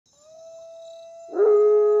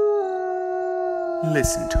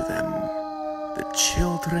Listen to them, the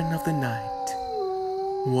children of the night.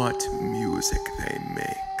 What music they make.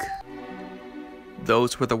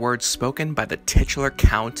 Those were the words spoken by the titular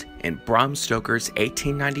Count in Bram Stoker's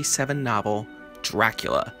 1897 novel,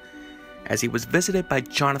 Dracula, as he was visited by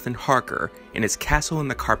Jonathan Harker in his castle in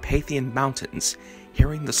the Carpathian Mountains,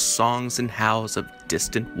 hearing the songs and howls of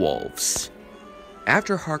distant wolves.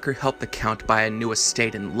 After Harker helped the Count buy a new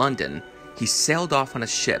estate in London, he sailed off on a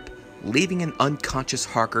ship, leaving an unconscious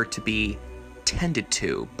Harker to be tended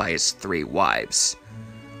to by his 3 wives.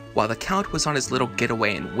 While the Count was on his little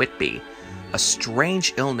getaway in Whitby, a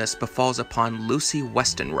strange illness befalls upon Lucy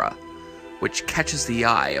Westenra, which catches the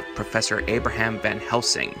eye of Professor Abraham Van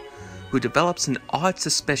Helsing, who develops an odd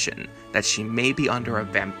suspicion that she may be under a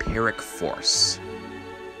vampiric force.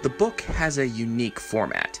 The book has a unique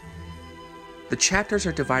format. The chapters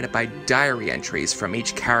are divided by diary entries from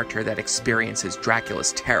each character that experiences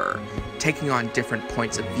Dracula's terror, taking on different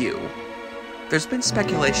points of view. There's been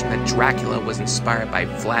speculation that Dracula was inspired by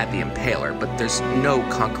Vlad the Impaler, but there's no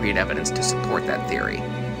concrete evidence to support that theory.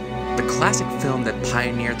 The classic film that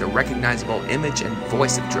pioneered the recognizable image and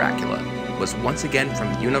voice of Dracula was once again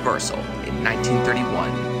from Universal in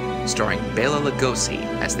 1931, starring Bela Lugosi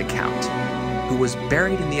as the Count, who was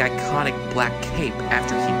buried in the iconic black cape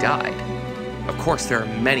after he died. Of course, there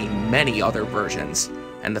are many, many other versions,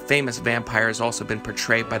 and the famous vampire has also been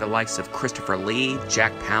portrayed by the likes of Christopher Lee,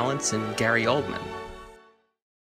 Jack Palance, and Gary Oldman.